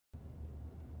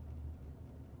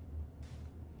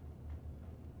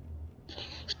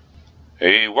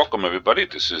Hey, welcome everybody.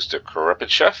 This is Decrepit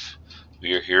Chef.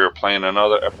 We are here playing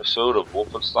another episode of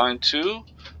Wolfenstein 2,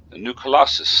 the new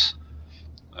Colossus.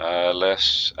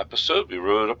 Last episode, we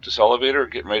rode up this elevator,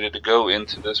 getting ready to go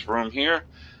into this room here.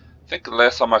 I think the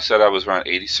last time I said I was around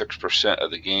 86% of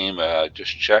the game.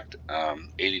 Just checked,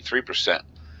 83%.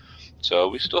 So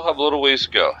we still have a little ways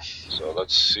to go. So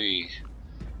let's see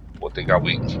what they got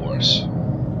waiting for us.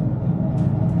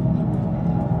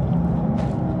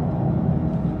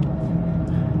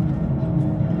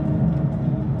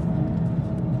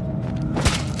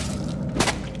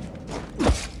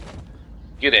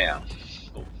 Get down.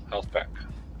 Oh, health pack.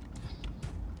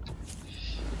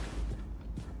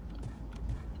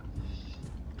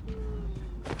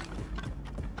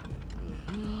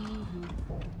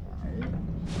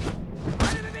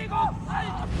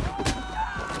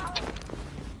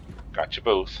 Got you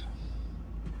both.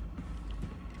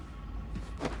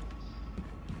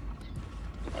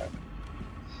 Right.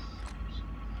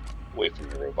 Away from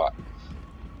the robot.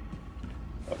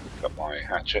 Oh, got my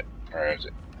hatchet. Where is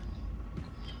it?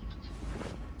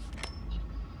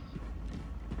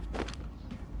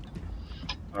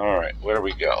 Alright, where do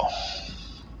we go?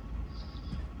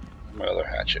 My other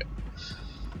hatchet.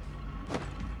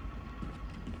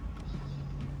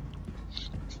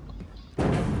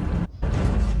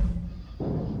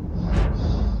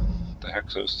 What the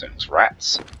heck's those things?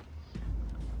 Rats?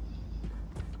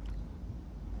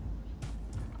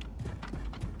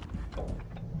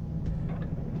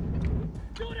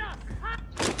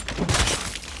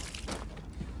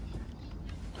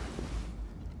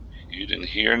 You didn't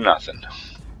hear nothing.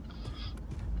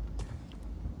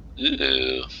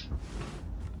 Ew.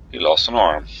 He lost an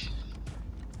arm.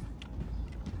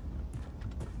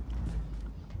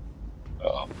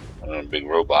 Oh, one of the big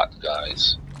robot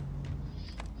guys.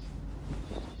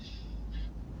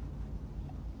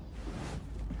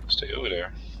 Stay over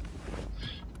there.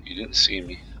 You didn't see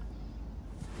me.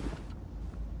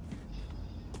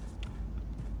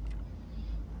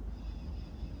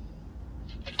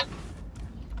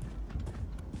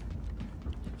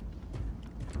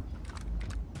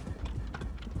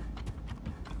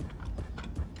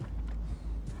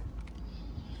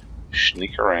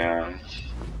 Sneak around.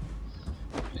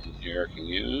 And here I can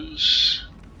use.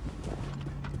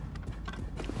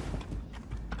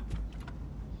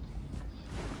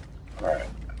 Alright.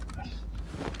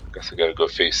 Guess I gotta go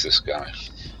face this guy.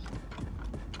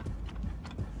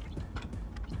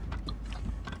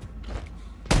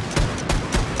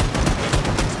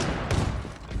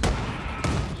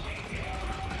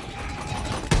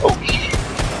 Oh,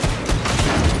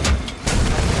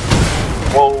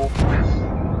 whoa.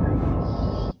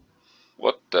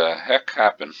 What the heck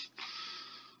happened?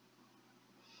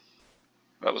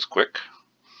 That was quick.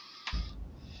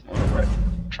 Alright,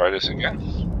 try this again.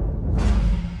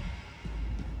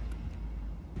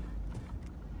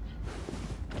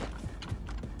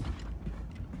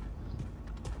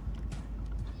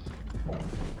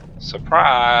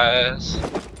 Surprise!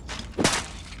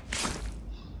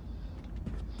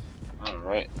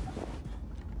 Alright.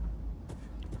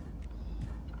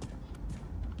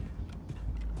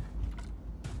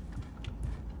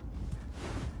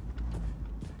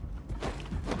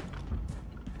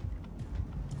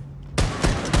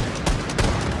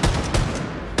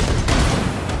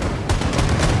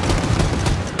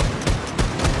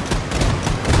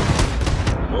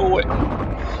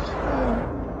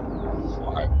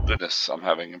 Goodness, I'm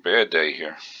having a bad day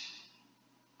here.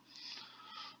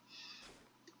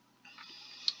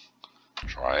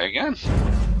 Try again.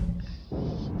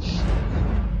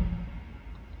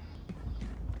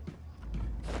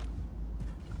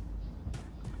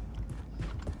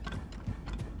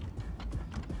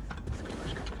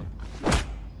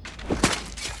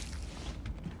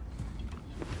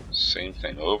 Same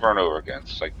thing over and over again.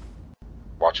 It's like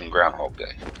watching Groundhog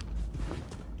Day.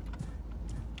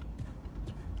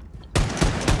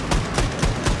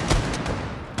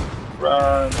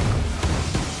 Run.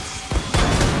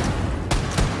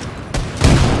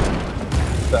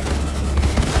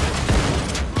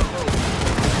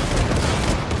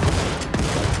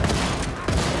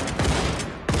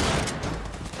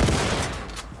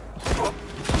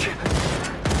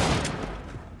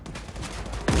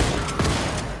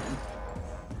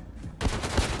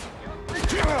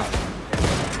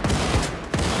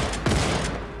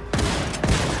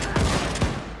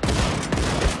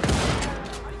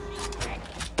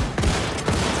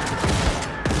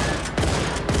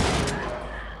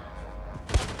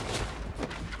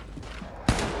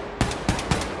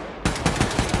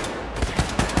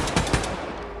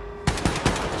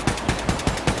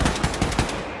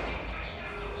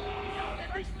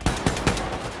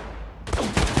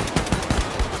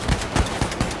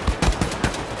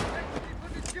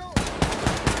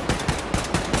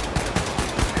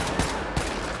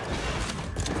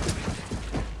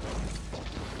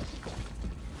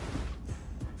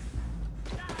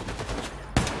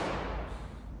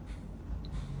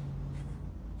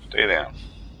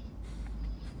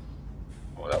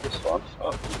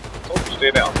 Stay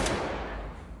down.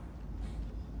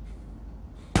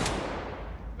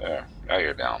 There. Now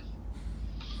you're down.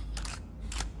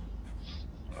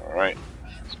 Alright.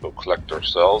 Let's go collect our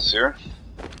cells here.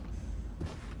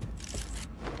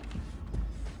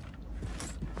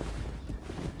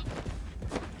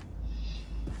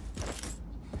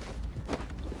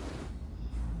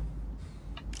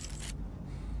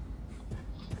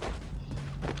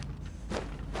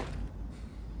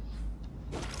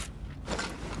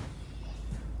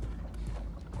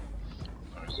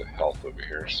 Health over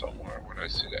here somewhere. Where did I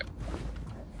see that?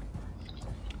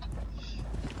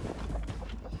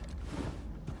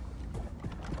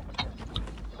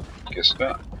 Guess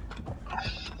not.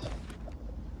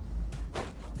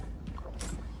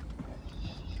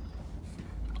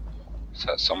 Is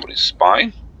that somebody's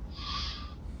spine?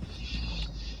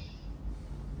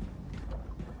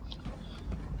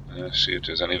 Let's see if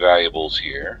there's any valuables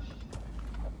here.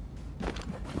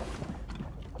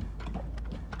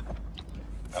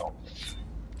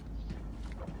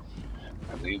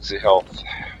 Needs the health.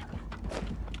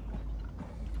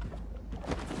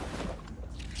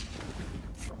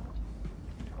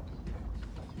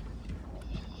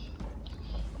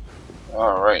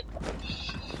 All right.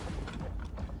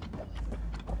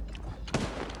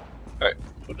 Hey,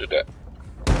 who did that?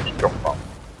 Where'd you come from?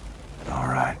 All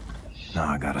right. Now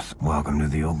I gotta welcome to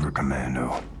the Ober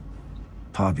Commando.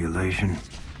 Population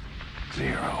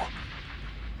 0.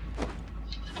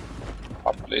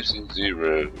 Population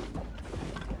 0.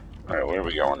 Alright, where are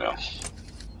we going now?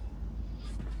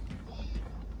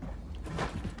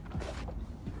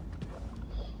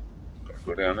 Gotta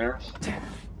go down there.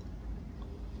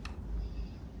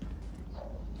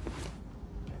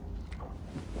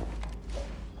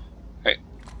 Hey,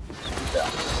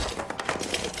 down.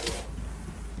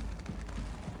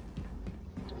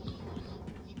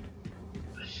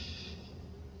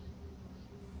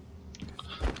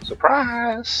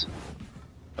 Surprise!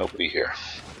 Nobody here.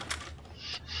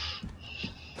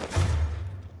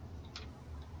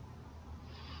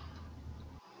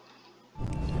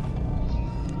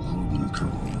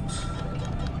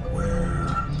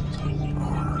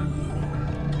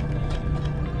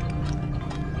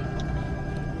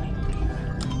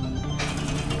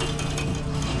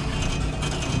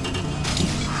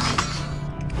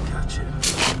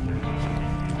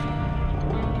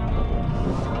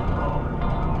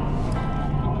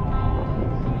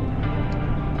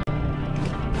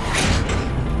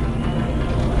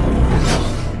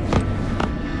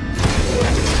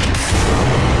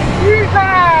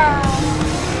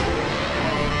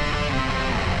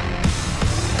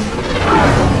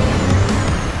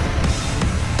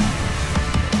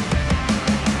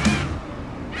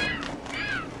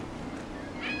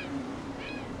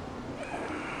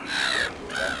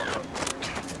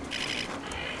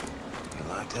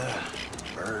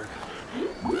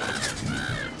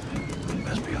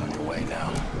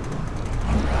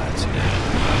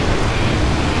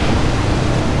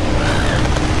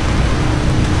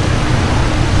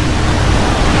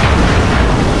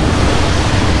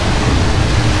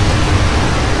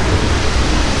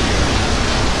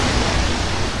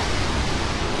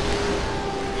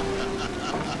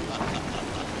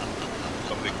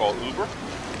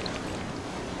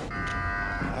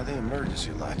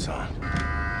 Emergency lights on.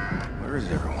 Where is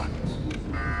everyone?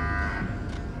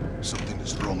 Something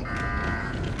is wrong.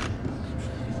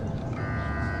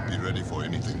 Be ready for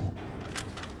anything.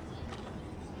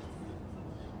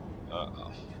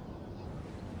 Uh-oh.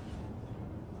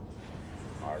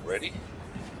 Already?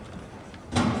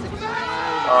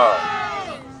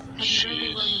 Oh,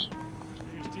 jeez.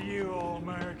 Here's to you, all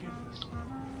Americans.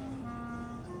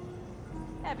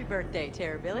 Happy birthday,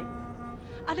 Terrorbilly.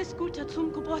 Alles Gute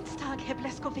zum Geburtstag, Herr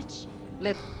Blazkowicz.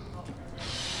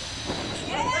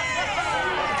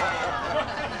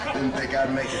 Didn't think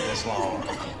I'd make it this long.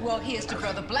 Well, here's to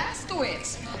Brother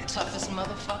Blazkowicz, toughest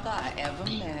motherfucker I ever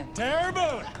met.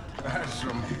 Terrible! That's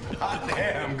some hot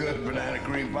damn good banana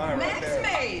cream pie right there.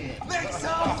 Max made it. Make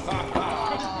some!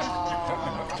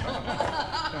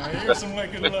 Now, here's some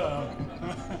wicked love.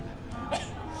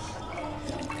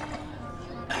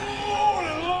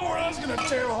 Holy Lord, I was gonna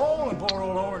tear a hole in poor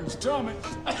old Orange's tummy.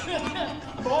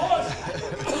 Boys!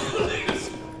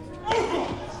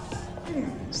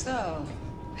 So,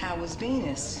 how was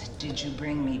Venus? Did you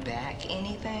bring me back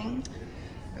anything?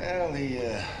 Well,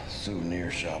 the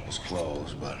souvenir shop was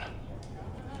closed, but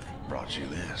brought you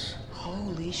this.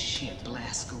 Holy shit,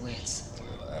 Blazkowicz.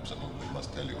 Well, I absolutely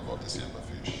must tell you about the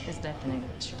silverfish. Is that the name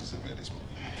of the show? It is a very small.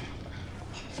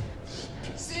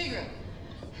 Secret.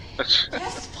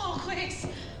 Yes, Paul Quicks.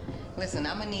 Listen,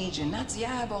 I'm gonna need your Nazi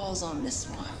eyeballs on this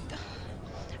one.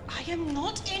 I I am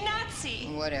not a Nazi.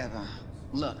 Whatever.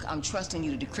 Look, I'm trusting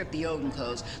you to decrypt the Odin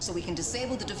codes so we can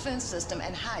disable the defense system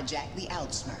and hijack the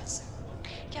outskirts.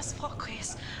 Yes, Frau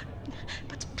Chris.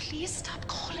 But please stop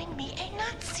calling me a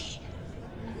Nazi.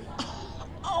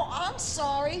 Oh, I'm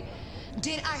sorry.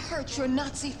 Did I hurt your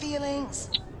Nazi feelings?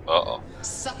 Uh-oh.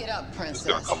 Suck it up, princess.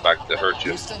 It's gonna come back to hurt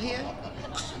you. You still here?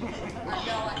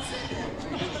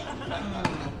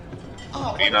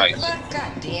 Oh, Be nice.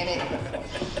 God damn it.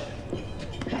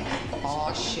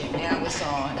 Oh, shit. Now it's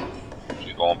on.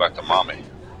 She's going back to mommy.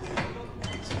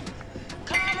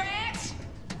 Comrades,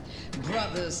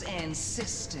 brothers and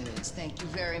sisters, thank you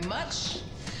very much.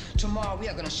 Tomorrow we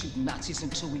are gonna shoot Nazis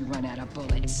until we run out of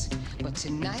bullets. But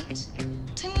tonight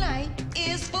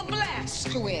is for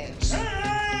Blastowitz.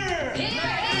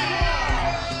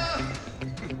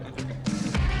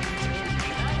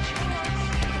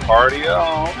 Party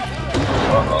on.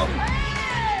 Uh-oh.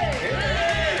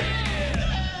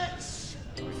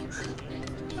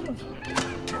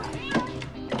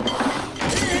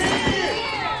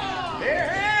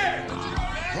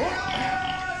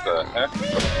 The heck?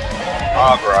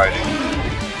 Hog riding.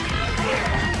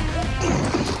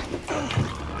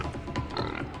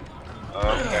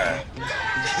 Okay.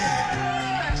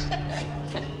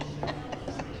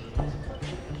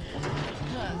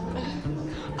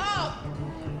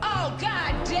 Oh,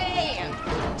 god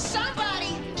damn!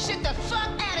 Somebody shit the fuck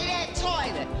out of that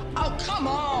toilet! Oh, come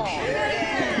on!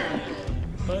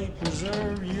 They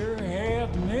preserve your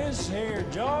head in this here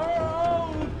jar.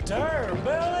 Oh,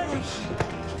 Terrabelly.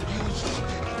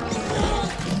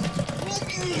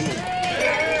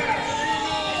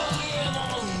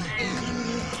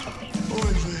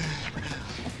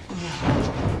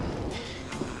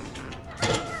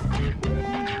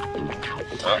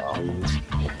 Uh-oh.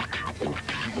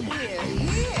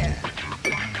 Here.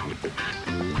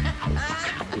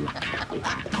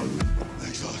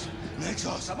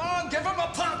 Nexus! Come on, give him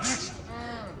a punch.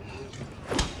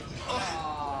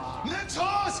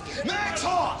 Nexus!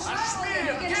 Nexus!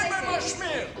 Schmiel, give him a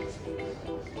schmiel.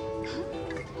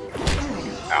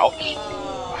 Ouch.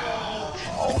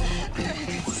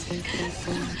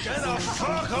 Get the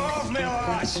fuck off me,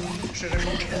 lads. Should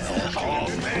have get the fuck off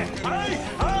me. Hey,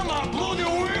 I'm a bloody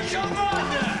weak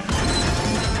commander.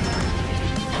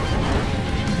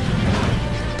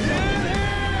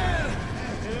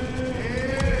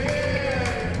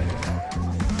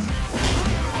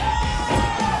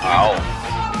 Ow.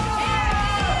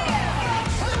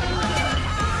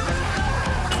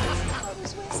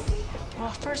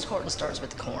 Well, first Horton starts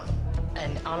with corn.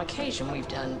 And on occasion we've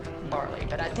done barley,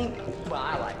 but I think, well,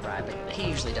 I like rye, but he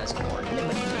usually does corn. And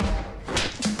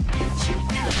then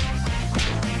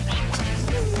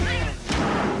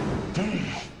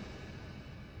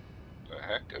The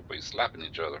heck? Everybody's slapping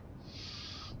each other.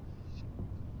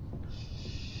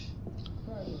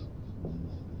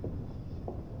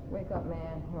 Wake up,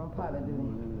 man. You're on pilot duty.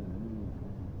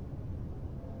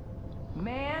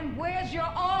 Man, where's your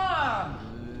arm?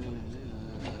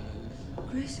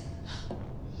 Chris,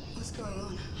 what's going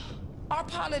on? Our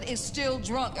pilot is still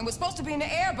drunk, and we're supposed to be in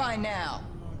the air by now.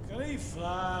 Can he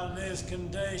fly in this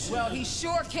condition? Well, he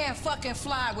sure can't fucking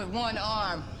fly with one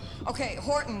arm. Okay,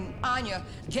 Horton, Anya,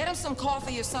 get him some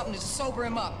coffee or something to sober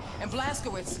him up. And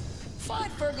Blastowitz,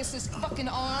 find Fergus's fucking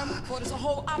arm before this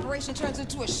whole operation turns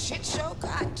into a shit show.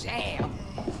 God damn.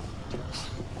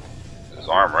 His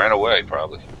arm ran away,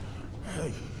 probably.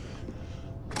 Hey,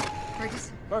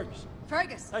 Fergus? Fergus.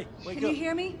 Fergus! Hey, wake Can up. you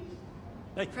hear me?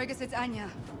 Hey. Fergus, it's Anya.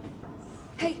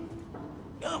 Hey.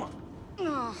 Come on.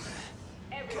 Oh.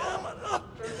 Come on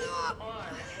up.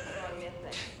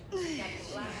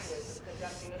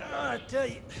 I tell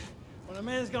you, when a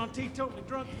man's gone teetotally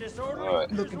drunk and disorderly, All right.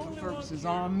 there's Looking for only one Fergus's thing.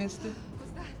 arm, mister?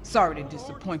 Sorry to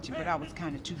disappoint you, but I was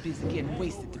kind of too busy getting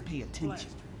wasted to pay attention.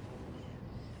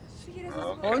 Okay.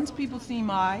 Horton's people seem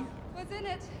aight. What's in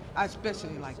it? I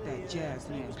especially like that jazz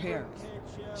man, Paris.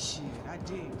 Shit, I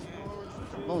dig.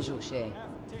 Bonjour, Shay.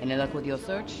 Any luck with your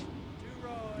search?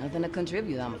 Nothing to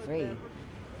contribute, I'm afraid.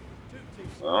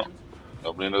 Well,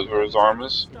 nobody knows where his arm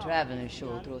is. The traveling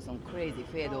show throws some crazy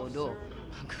fado do.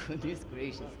 Goodness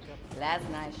gracious. Last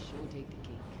night's show take the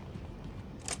cake.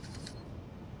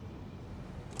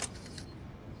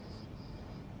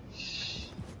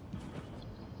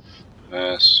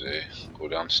 Let's see. Go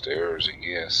downstairs, I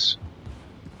guess.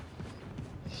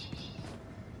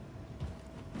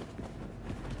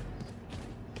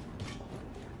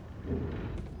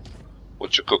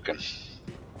 What you cooking?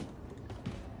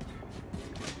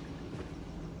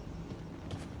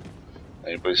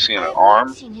 Anybody seen an arm?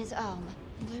 I've seen his arm,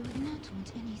 and I would not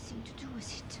want anything to do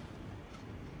with it.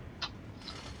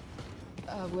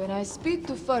 When I speak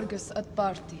to Fergus at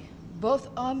party, both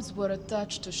arms were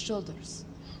attached to shoulders.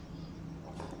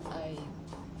 I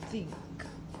think.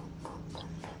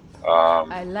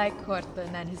 I like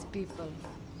Horton and his people.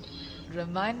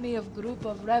 Remind me of group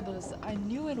of rebels I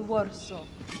knew in Warsaw.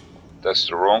 That's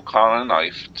the wrong kind of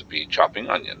knife to be chopping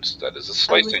onions. That is a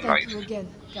slicing I will knife. thank you again,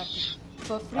 Captain,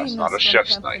 for That's freeing not a us from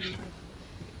chef's Camp knife. Felipe.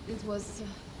 It was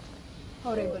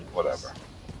horrible. Whatever.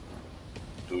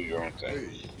 Do your own thing.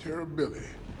 Hey, Terror Billy.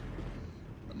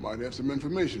 I might have some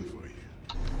information for you.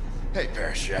 Hey,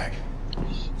 Parashak.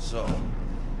 So,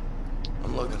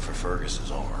 I'm looking for Fergus's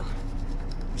arm.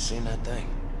 You seen that thing?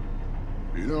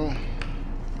 You know,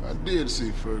 I did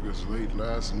see Fergus late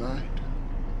last night.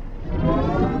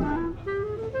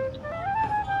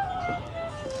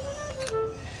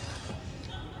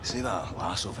 See that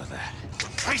lass over there?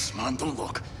 Christ, man, don't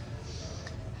look.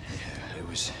 Yeah, I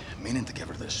was meaning to give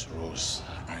her this rose,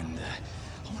 and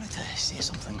I wanted to say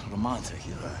something romantic.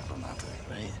 You're romantic,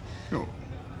 right? Oh,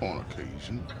 on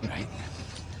occasion. Right.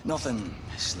 Nothing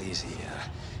sleazy.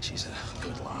 She's a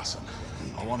good lass, and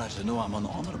I want her to know I'm an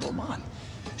honourable man.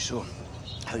 So,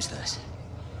 how's this?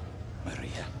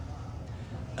 Maria,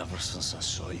 ever since I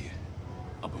saw you,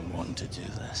 I've been wanting to do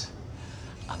this.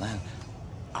 And then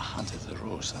I hand her the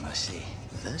rose and I say,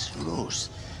 this rose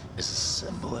is a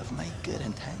symbol of my good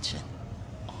intention.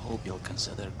 I hope you'll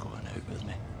consider going out with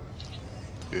me.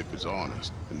 If it's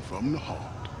honest and from the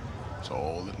heart, it's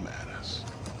all that matters.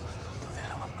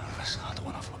 Yeah, I'm nervous. I don't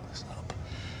want to fuck this up.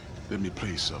 Let me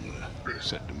play something to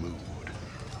set the mood.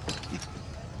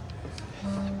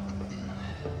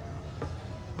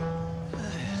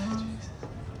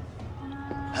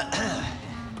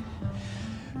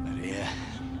 Maria,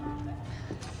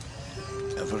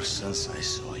 ever since I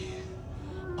saw you,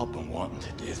 I've been wanting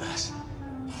to do this.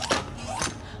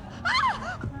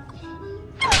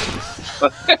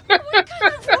 What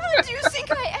kind of woman do you think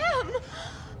I am?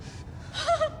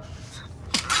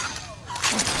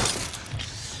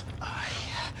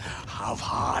 I've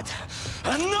had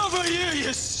another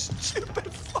you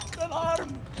stupid fucking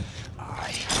arm.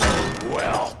 I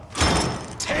will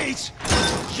teach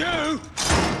you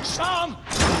some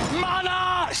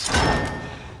manners.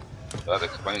 That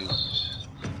explains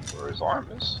where his arm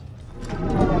is.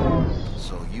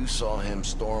 So you saw him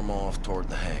storm off toward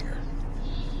the hangar?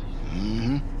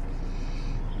 Mm-hmm.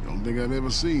 Don't think I've ever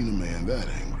seen a man that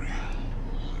angry.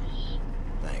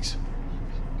 Thanks.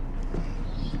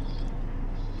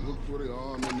 Look for the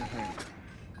arm in the hangar.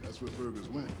 That's where Fergus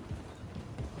went.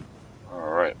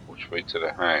 Alright, which way to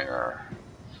the hangar?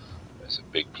 It's a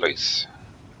big place.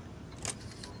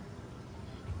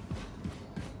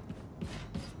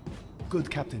 Good,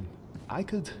 Captain. I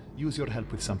could use your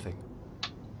help with something.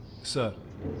 Sir,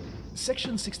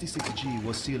 Section 66G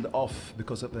was sealed off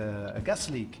because of a gas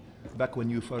leak back when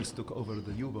you first took over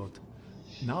the U-boat.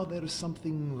 Now there's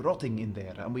something rotting in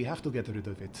there, and we have to get rid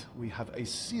of it. We have a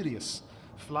serious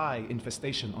fly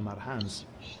infestation on our hands.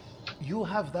 You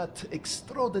have that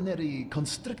extraordinary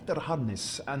constrictor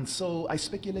harness, and so I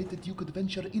speculated you could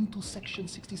venture into Section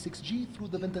 66G through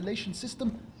the ventilation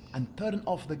system and turn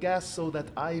off the gas so that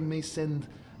I may send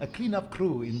a cleanup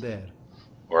crew in there.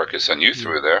 Or I could send you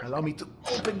through there. Allow me to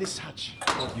open this hatch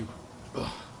for you.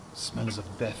 Ugh, smells of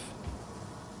death.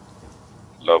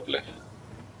 Lovely.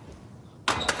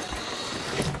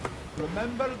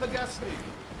 Remember the gas leak.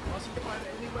 Mustn't find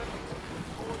any weapons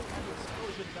or an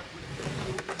explosion that will kill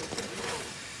you in the center.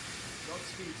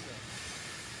 Godspeed, sir.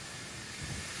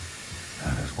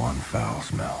 That is one foul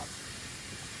smell.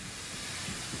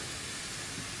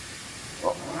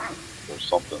 Oh, there's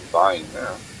something dying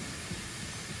there.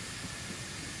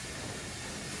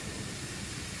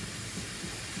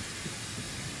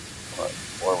 Alright,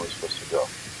 where are we supposed to go?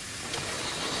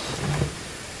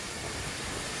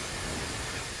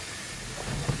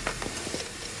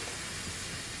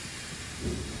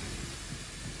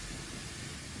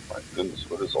 My goodness,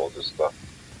 what is all this stuff?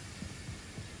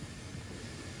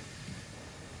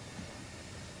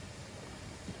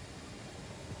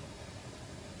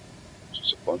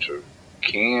 Just a bunch of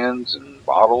cans and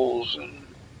bottles and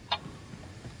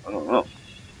I don't know.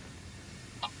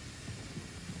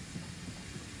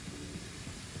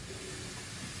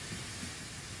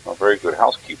 Not very good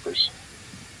housekeepers.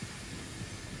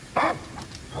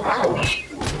 Oh,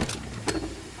 shoot.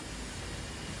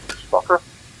 Fucker.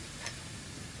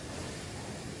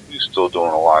 You still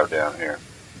doing alive down here?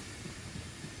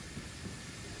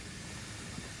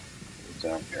 What's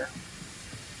down here?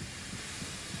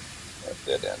 That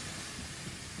dead end.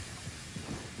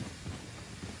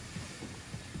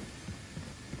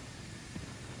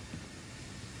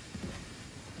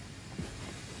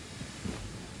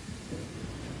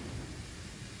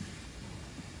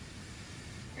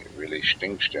 really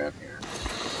stinks down here.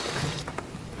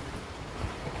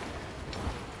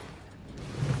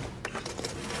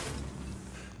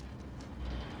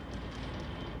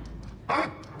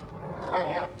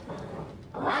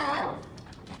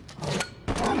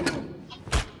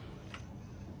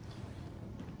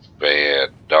 Bad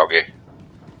doggy.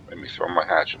 Let me throw my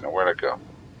hatchet. Now where'd it go?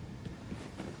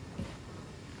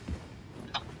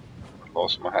 I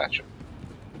lost my hatchet.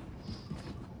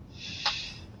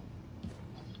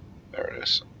 There it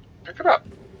is. Pick it up.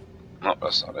 No,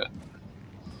 that's not it.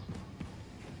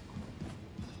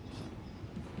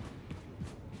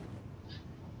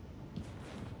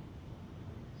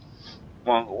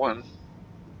 Come on, go in.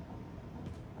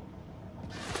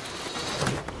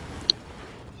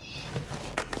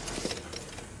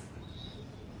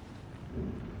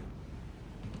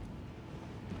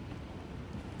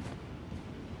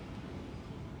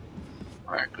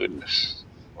 My goodness.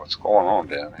 What's going on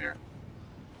down here?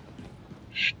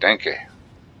 Stinky.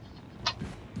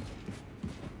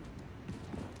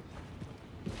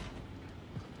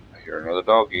 I hear another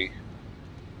doggy.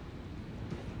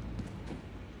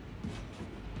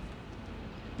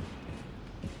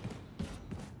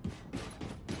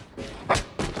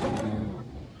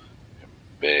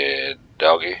 Bad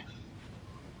doggy.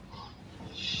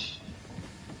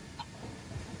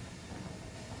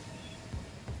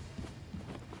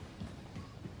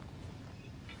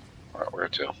 Alright, where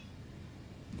to?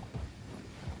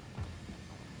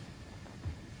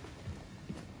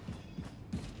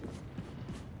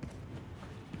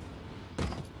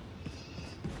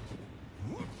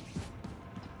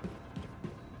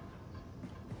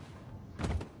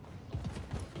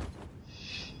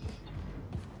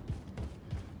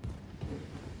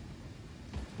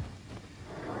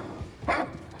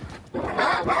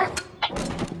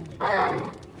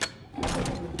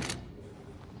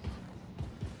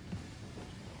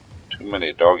 Too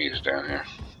many doggies down here.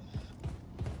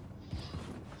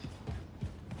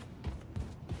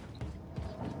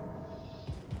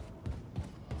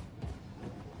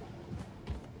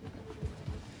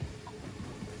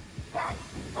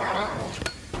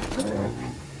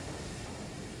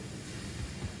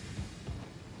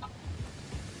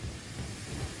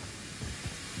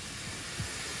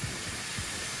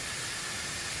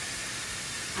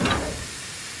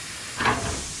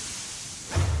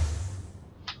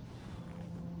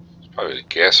 Probably the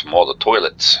gas from all the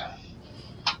toilets.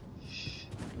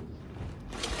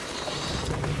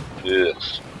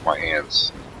 Yes, my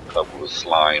hands covered with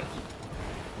slime.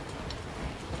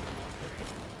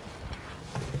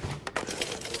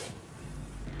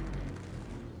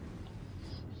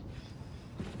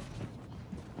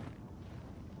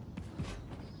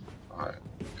 Alright,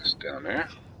 it's down there.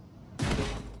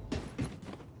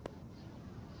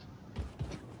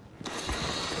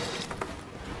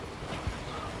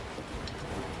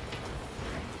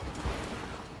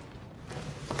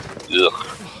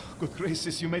 Ugh. Good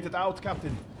gracious, you made it out,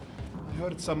 Captain. I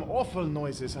heard some awful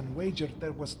noises and wagered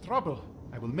there was trouble.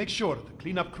 I will make sure the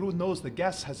cleanup crew knows the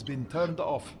gas has been turned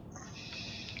off.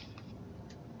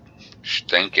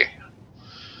 Stinky.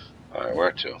 Alright,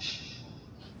 where to?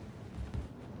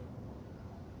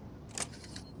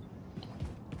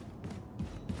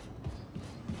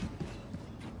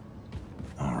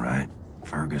 Alright.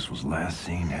 Fergus was last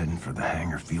seen heading for the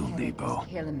hangar fuel depot.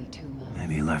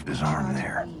 Maybe he left his arm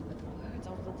there.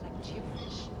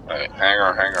 Alright,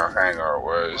 hangar,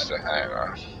 where is the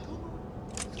hangar?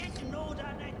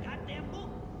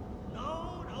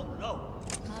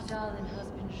 My darling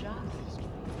husband Jacques.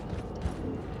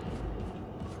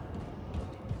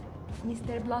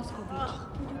 Mr.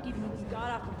 Blazkowicz, would you give me He's got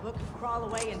off a book and crawl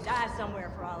away and die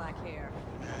somewhere for all I care.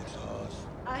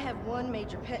 I have one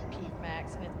major pet peeve,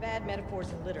 Max, and it's bad metaphors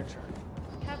in literature.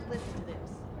 Have listened to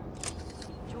this.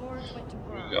 George went to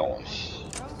Rome.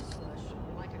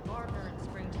 Like a gardener in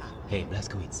springtime. Hey,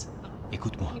 Blazkowicz,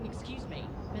 écoute-moi. Excuse me,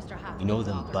 Mr. You know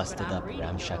them busted up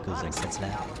ramshackles in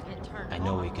Setzlab? I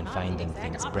know where you can find them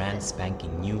things brand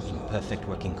spanking new in perfect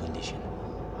working condition.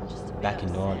 Back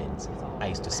in New Orleans, I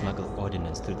used to smuggle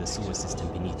ordnance through the sewer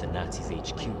system beneath the Nazis'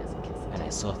 HQ, and I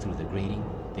saw through the grating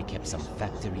they kept some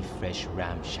factory-fresh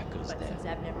ramshackles there.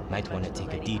 Might want to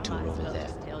take a detour over there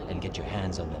and get your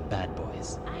hands on them bad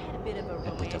boys.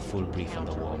 I put a full brief on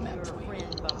the wall map for you.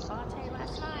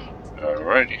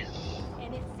 Alrighty.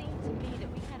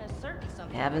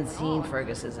 Haven't seen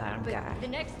Fergus's arm guy.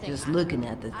 Just looking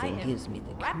at the thing gives me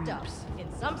the wrapped up creeps. in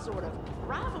some sort of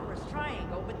rivalrous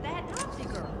triangle with that Nazi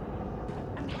girl.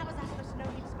 I mean, how was I supposed to know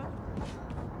he'd spoken?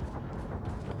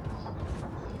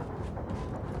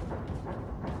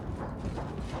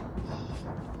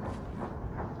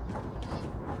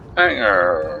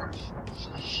 Hanger.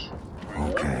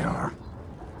 Okay, Arm.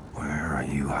 Where are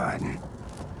you hiding?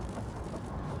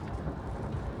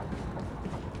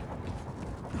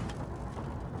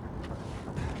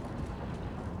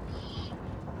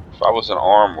 If I was an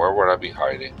Arm, where would I be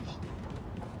hiding?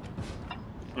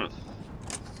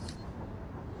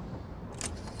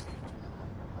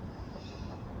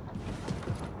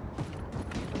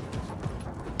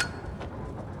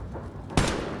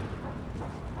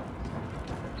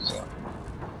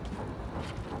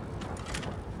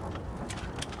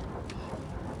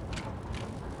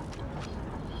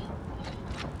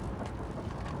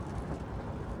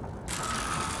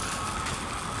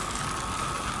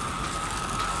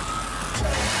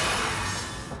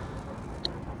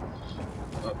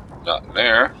 Nothing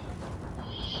there.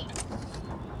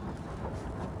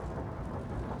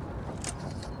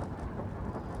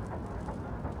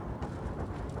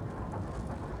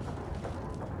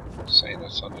 Saying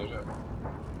that's under there.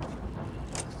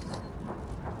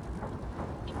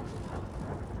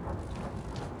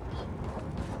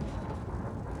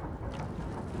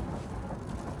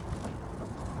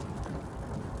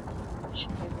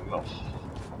 No.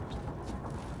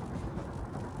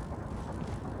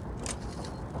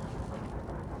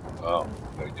 Oh,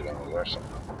 gotta get over there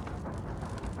somehow.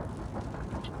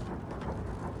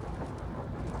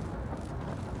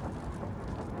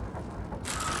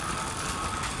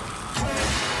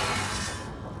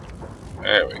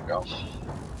 There we go.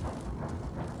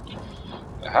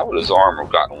 Now, how would his arm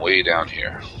have gotten way down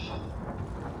here?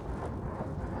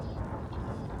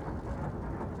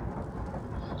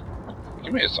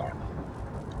 Give me his arm.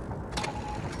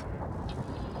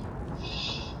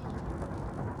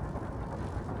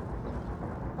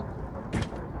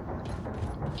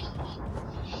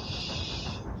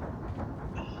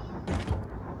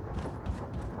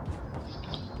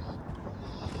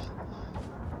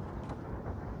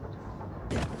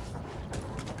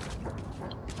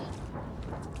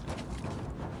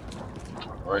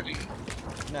 Alrighty.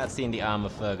 Not seeing the arm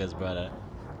of Fergus, brother.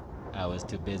 I was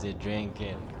too busy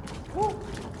drinking. Woo.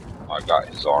 I got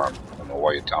his arm. I don't know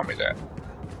why you tell me that.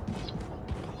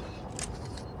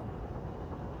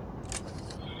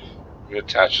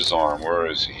 Reattach his arm. Where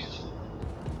is he?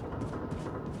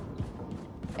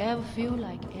 Ever feel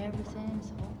like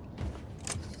everything's hope?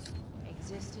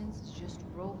 Existence is just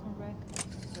broken record,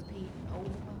 repeating over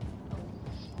and over.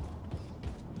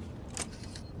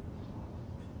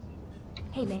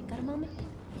 Hey man, got a moment?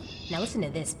 Now listen to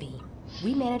this, B.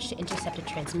 We managed to intercept a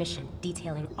transmission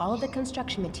detailing all of the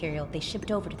construction material they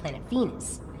shipped over to planet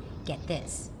Venus. Get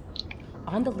this.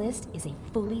 On the list is a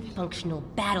fully functional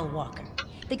battle walker.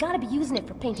 They gotta be using it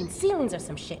for painting ceilings or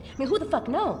some shit. I mean, who the fuck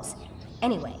knows?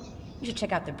 Anyway, you should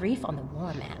check out the brief on the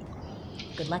war map.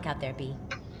 Good luck out there, B.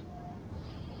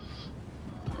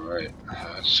 Alright,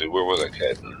 let's see, where was I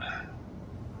heading?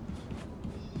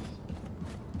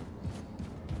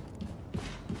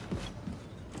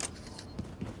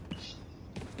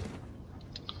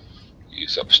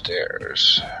 He's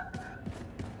upstairs.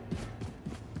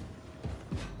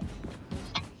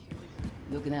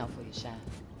 Looking out for you, Shine.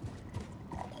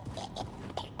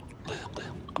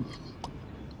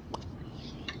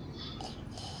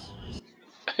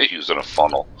 Using a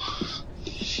funnel.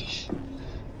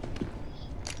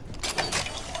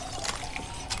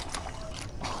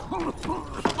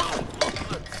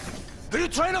 Are you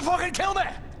trying to fucking kill me?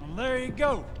 Well, there you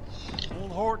go.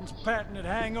 Old Horton's patented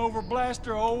hangover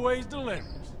blaster always delivers.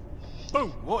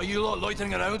 Boom. What are you lot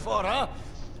loitering around for, huh?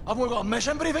 I've only got a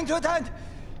mission briefing to attend.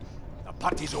 The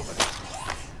party's over.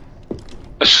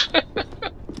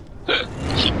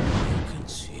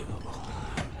 Inconceivable.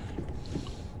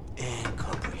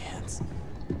 Incomprehensible.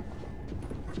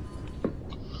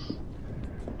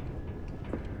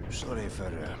 Sorry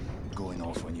for going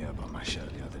off on you about my shirt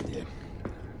the other day.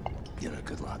 You're a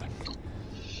good lad.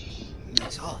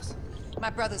 Miss Hoss. My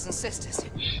brothers and sisters.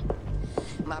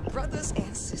 My brothers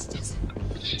and sisters.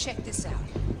 Check this out.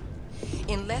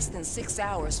 In less than 6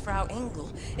 hours, Frau Engel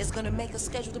is gonna make a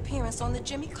scheduled appearance on the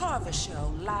Jimmy Carver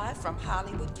Show, live from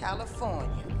Hollywood,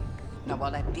 California. Now,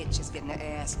 while that bitch is getting her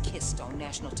ass kissed on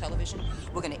national television,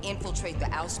 we're gonna infiltrate the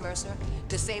Ausmercer,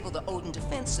 disable the Odin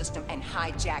defense system, and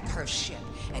hijack her ship.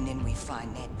 And then we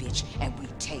find that bitch, and we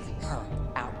take her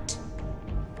out.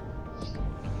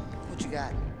 What you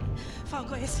got?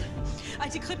 Fargois, I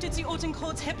decrypted the Odin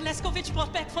code Herr Bleskovich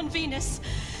brought back from Venus.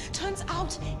 Turns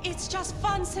out it's just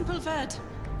one simple word.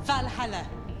 Valhalla.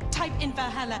 Type in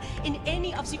Valhalla in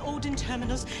any of the Odin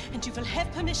terminals and you will have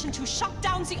permission to shut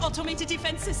down the automated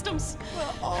defense systems.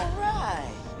 Well, all right.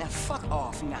 Now fuck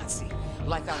off, Nazi.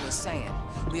 Like I was saying,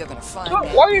 we are gonna find So,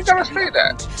 that why are you bitch gonna and we say are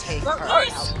going that? to take Not her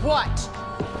nice. out. What?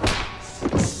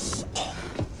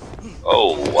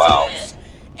 Oh, wow.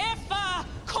 Ever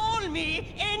call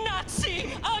me a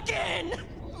Nazi again?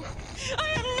 I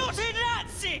am not a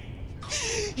Nazi!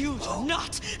 You do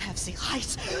not have the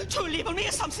right to label me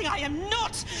as something I am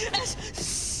not, as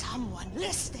someone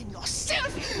less than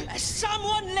yourself, as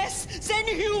someone less than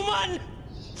human!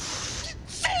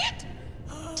 Say it!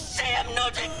 Say I'm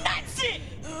not a Nazi!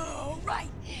 Oh, right.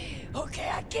 Okay,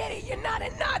 I get it. You're not a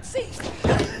Nazi.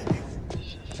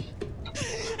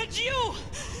 And you!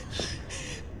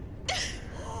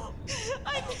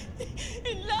 I'm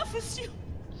in love with you.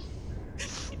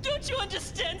 Don't you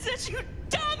understand that, you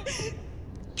dumb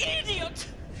idiot?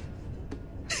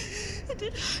 And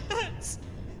it hurts.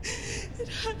 It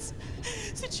hurts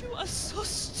that you are so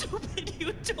stupid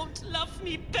you don't love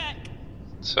me back.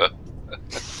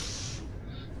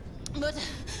 But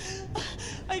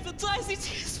I will dry the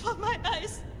tears from my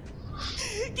eyes.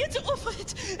 Get over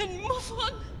it and move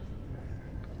on.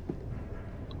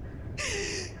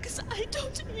 Because I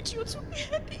don't need you to be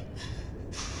happy.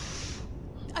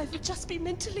 I will just be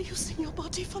mentally using your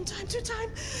body from time to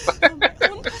time for my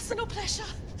own personal pleasure.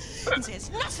 And there's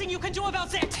nothing you can do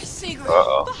about that. Secret.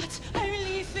 But I'm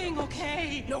leaving,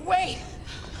 okay? No, wait.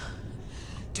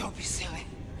 Don't be silly.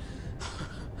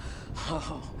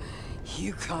 Oh,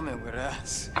 you coming with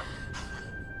us.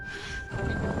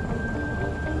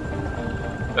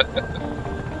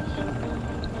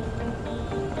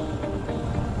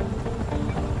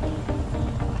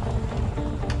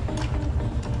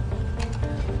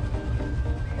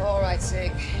 All right,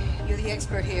 Sig. You're the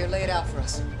expert here. Lay it out for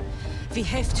us. We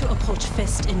have to approach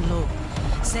fast and low.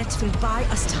 That will buy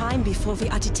us time before we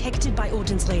are detected by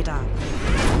Odin's radar.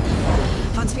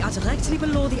 Once we are directly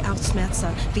below the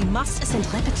Earthsmerzer, we must ascend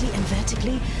rapidly and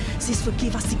vertically. This will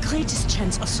give us the greatest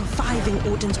chance of surviving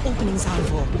Odin's opening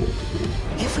salvo.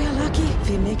 If we are lucky,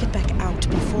 we make it back out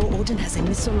before Odin has a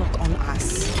missile lock on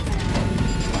us.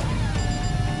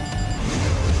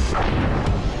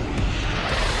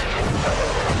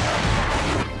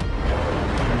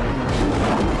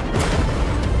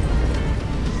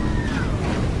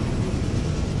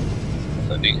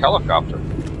 A neat helicopter.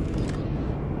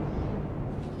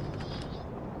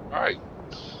 Alright,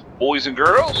 boys and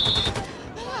girls,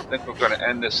 I think we're going to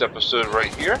end this episode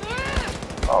right here.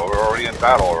 Oh, we're already in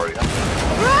battle already, huh?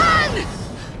 Run!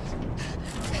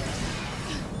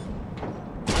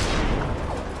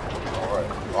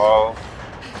 Alright, oh.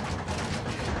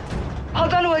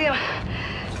 Hold on, William.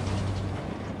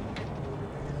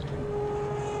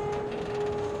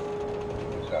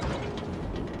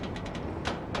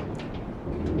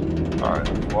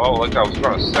 Alright, well, like I was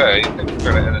going to say, I think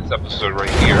we're going to end this episode right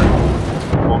here.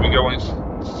 We'll be going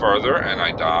further, and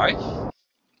I die.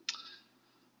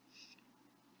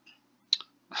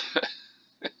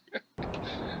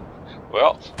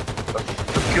 Well,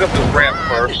 let's get up this ramp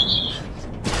first.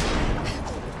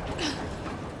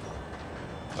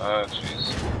 Jeez.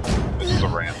 This is the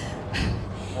ramp.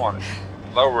 Come on,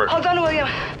 lower it. Hold on, William.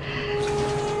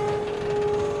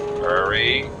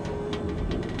 Hurry.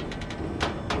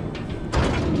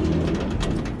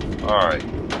 Alright.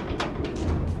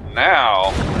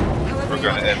 Now, we're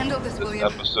going to end this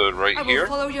episode right here. I will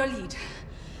follow your lead.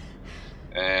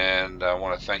 And I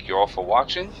want to thank you all for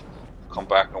watching. Come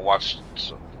back and watch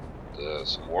some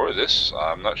more of this.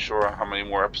 I'm not sure how many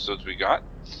more episodes we got.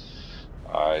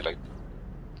 I'd like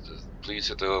to please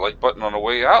hit the like button on the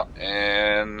way out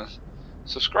and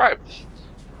subscribe.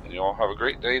 And you all have a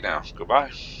great day now.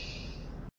 Goodbye.